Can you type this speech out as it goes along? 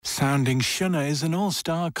Sounding Shona is an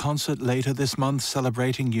all-star concert later this month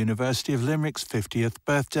celebrating University of Limerick's 50th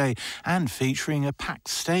birthday and featuring a packed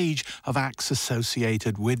stage of acts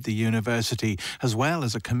associated with the university, as well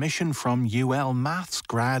as a commission from UL Maths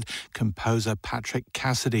grad composer Patrick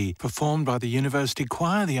Cassidy, performed by the University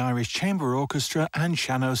Choir, the Irish Chamber Orchestra and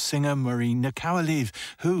Sean-Nós singer Maureen Nicowalive,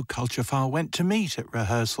 who Culture File went to meet at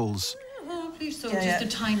rehearsals. Oh, please, so just the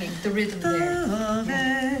timing, the rhythm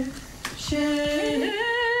there.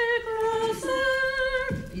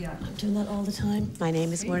 Yeah, I'm doing that all the time. My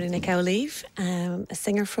name is Maureen Nicowalive. I'm a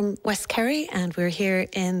singer from West Kerry, and we're here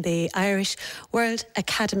in the Irish World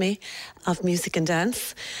Academy of Music and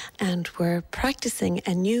Dance, and we're practicing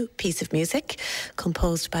a new piece of music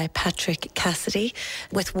composed by Patrick Cassidy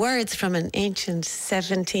with words from an ancient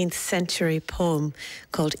 17th century poem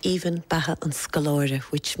called Even Baha an Scalorda,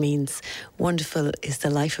 which means wonderful is the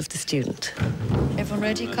life of the student. Everyone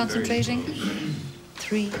ready? Concentrating?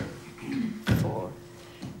 3, 4.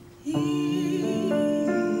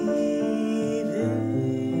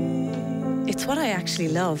 It's what I actually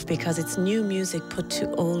love because it's new music put to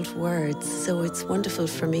old words. So it's wonderful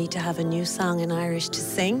for me to have a new song in Irish to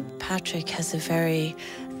sing. Patrick has a very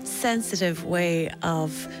sensitive way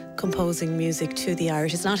of composing music to the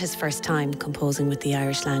Irish. It's not his first time composing with the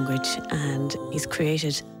Irish language, and he's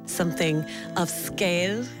created something of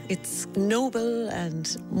scale. It's noble and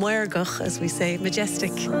muirgach, as we say,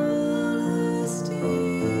 majestic.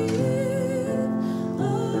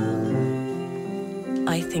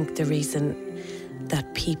 I think the reason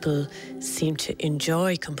that people seem to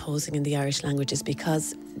enjoy composing in the Irish language is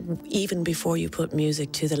because even before you put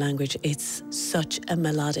music to the language, it's such a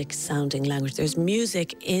melodic sounding language. There's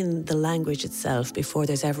music in the language itself before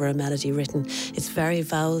there's ever a melody written. It's very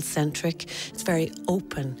vowel centric, it's very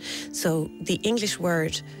open. So the English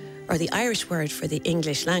word, or the Irish word for the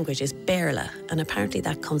English language, is Béarla, and apparently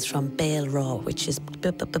that comes from Béal Rá, which is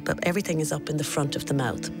everything is up in the front of the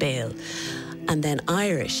mouth, Béal. And then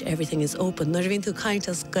Irish, everything is open. Nuair vín tú caint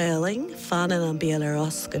scaling, fanan an Béal ar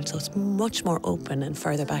oscail, so it's much more open and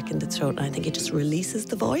further back in the throat, and I think it just releases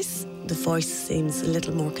the voice. The voice seems a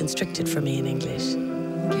little more constricted for me in English.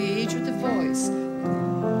 Engage with the voice.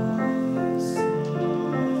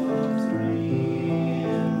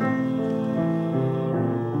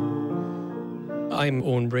 I'm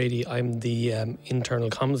Owen Brady. I'm the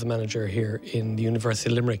internal comms manager here in the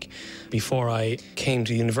University of Limerick. Before I came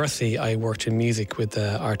to the university, I worked in music with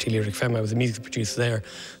RT Lyric FM. I was a music producer there.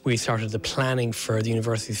 We started the planning for the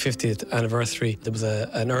university's 50th anniversary. There was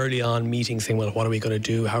an early on meeting saying, well, what are we going to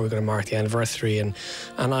do? How are we going to mark the anniversary? And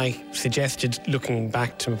I suggested, looking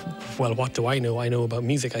back to, well, what do I know? I know about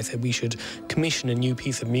music. I said we should commission a new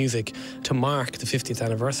piece of music to mark the 50th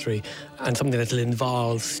anniversary, and something that will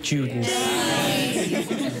involve students.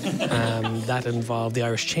 That involved the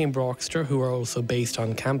Irish Chamber Orchestra, who are also based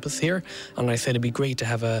on campus here. And I said it'd be great to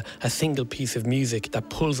have a single piece of music that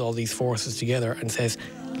pulls all these forces together and says,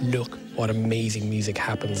 look what amazing music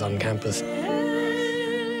happens on campus.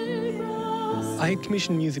 I had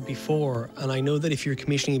commissioned music before, and I know that if you're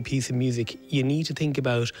commissioning a piece of music, you need to think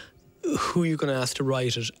about who you're going to ask to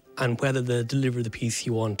write it and whether they'll deliver the piece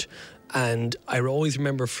you want. And I always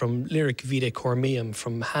remember from Lyric Vitae Cormeum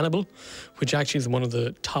from Hannibal, which actually is one of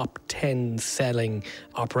the top 10 selling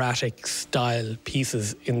operatic style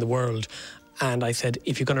pieces in the world. And I said,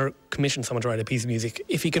 if you're going to commission someone to write a piece of music,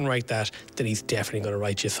 if he can write that, then he's definitely going to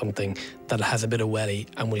write you something that has a bit of welly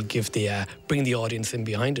and will give bring the audience in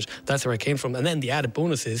behind it. That's where I came from. And then the added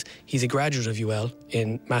bonus is he's a graduate of UL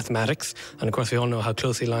in mathematics. And of course, we all know how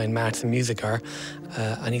closely aligned maths and music are.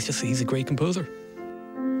 And he's a great composer.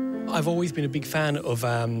 I've always been a big fan of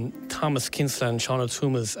Thomas Kinsella and Sean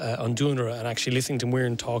O'Tooma's An Dúnadh, and actually listening to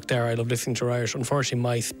Muireann talk there, I love listening to her Irish. Unfortunately,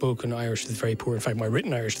 my spoken Irish is very poor. In fact, my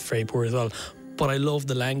written Irish is very poor as well. But I love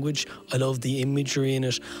the language. I love the imagery in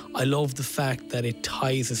it. I love the fact that it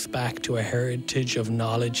ties us back to a heritage of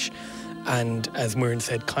knowledge. And as Muireann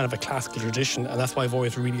said, kind of a classical tradition. And that's why I've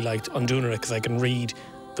always really liked An Dúnadh, because I can read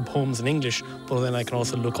the poems in English, but then I can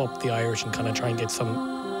also look up the Irish and kind of try and get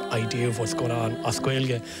some idea of what's going on,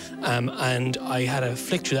 Oscuelga. And I had a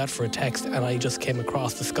flick through that for a text, and I just came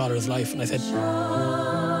across the scholar's life, and I said,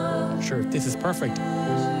 sure, this is perfect.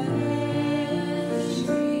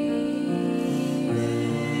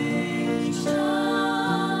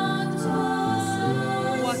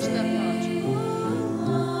 Watch that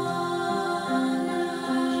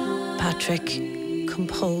part. Patrick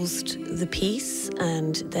composed the piece,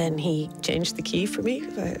 and then he changed the key for me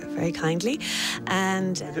very, very kindly.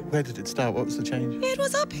 And where did it start? What was the change? It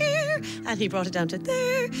was up here, and he brought it down to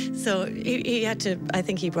there. So he had to. I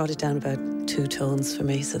think he brought it down about 2 tones for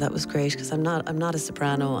me. So that was great, because I'm not a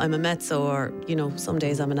soprano. I'm a mezzo, or some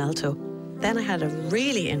days I'm an alto. Then I had a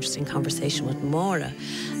really interesting conversation with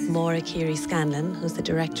Maura Keary Scanlon, who's the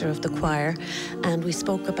director of the choir, and we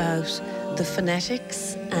spoke about the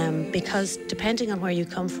phonetics, because depending on where you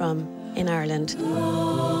come from in Ireland,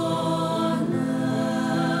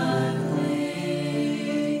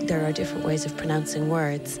 there are different ways of pronouncing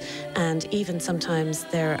words, and even sometimes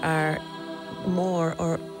there are more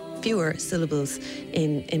or fewer syllables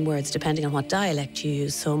in words depending on what dialect you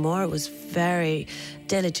use. So Maura was very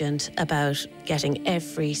diligent about getting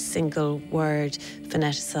every single word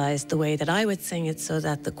phoneticized the way that I would sing it, so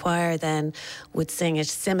that the choir then would sing it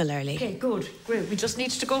similarly. Okay, good, great. We just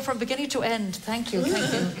need to go from beginning to end. Thank you,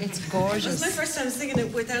 thank you. It's gorgeous. It was my first time singing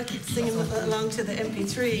it without singing along to the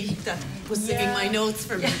MP3 that was singing my notes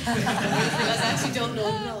for me. Because I actually don't know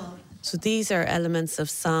it all. So these are elements of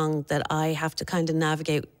song that I have to kind of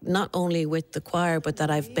navigate, not only with the choir, but that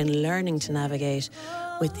I've been learning to navigate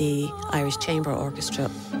with the Irish Chamber Orchestra.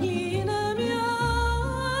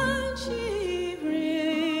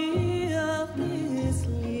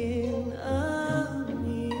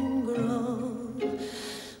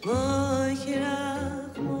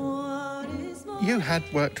 You had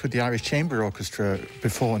worked with the Irish Chamber Orchestra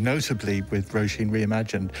before, notably with Roisin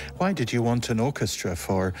Reimagined. Why did you want an orchestra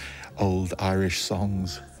for old Irish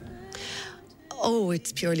songs? Oh,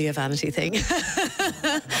 it's purely a vanity thing.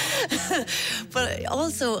 But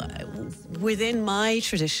also within my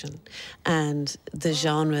tradition and the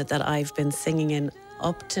genre that I've been singing in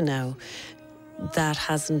up to now, that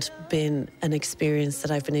hasn't been an experience that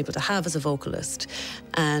I've been able to have as a vocalist.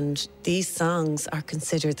 And these songs are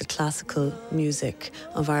considered the classical music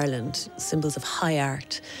of Ireland, symbols of high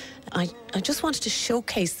art. I just wanted to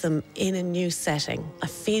showcase them in a new setting. I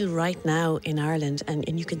feel right now in Ireland,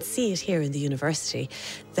 and you can see it here in the university,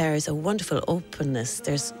 there's a wonderful openness.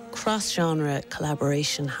 There's cross-genre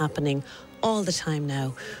collaboration happening all the time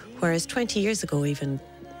now, whereas 20 years ago even,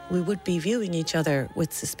 we would be viewing each other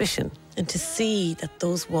with suspicion. And to see that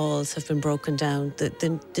those walls have been broken down,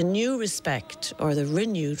 the new respect, or the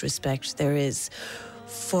renewed respect there is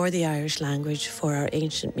for the Irish language, for our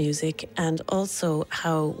ancient music, and also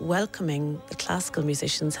how welcoming the classical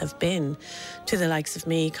musicians have been to the likes of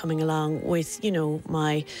me coming along with,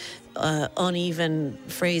 my uneven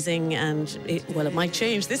phrasing, and it might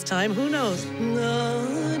change this time, who knows?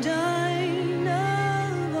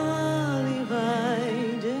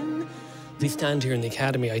 We stand here in the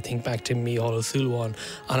Academy, I think back to Micheál O'Sullivan,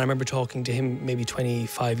 and I remember talking to him maybe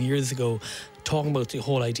 25 years ago, talking about the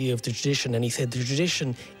whole idea of the tradition, and he said the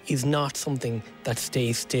tradition is not something that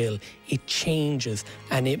stays still. It changes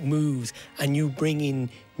and it moves, and you bring in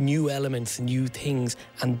new elements and new things,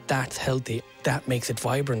 and that's healthy. That makes it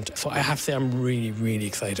vibrant. So I have to say I'm really, really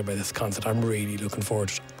excited by this concert. I'm really looking forward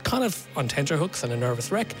to it. Kind of on tenterhooks and a nervous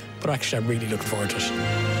wreck, but actually I'm really looking forward to it.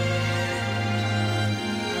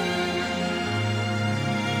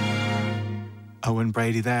 Owen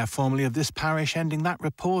Brady there, formerly of this parish, ending that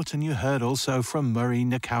report, and you heard also from Murray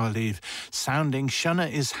Nicowleave. Sounding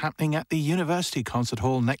Shunna is happening at the University Concert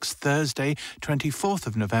Hall next Thursday, 24th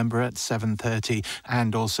of November at 7:30,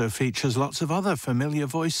 and also features lots of other familiar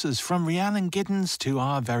voices, from Rhiannon Giddens to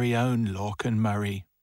our very own Lorcan Murray.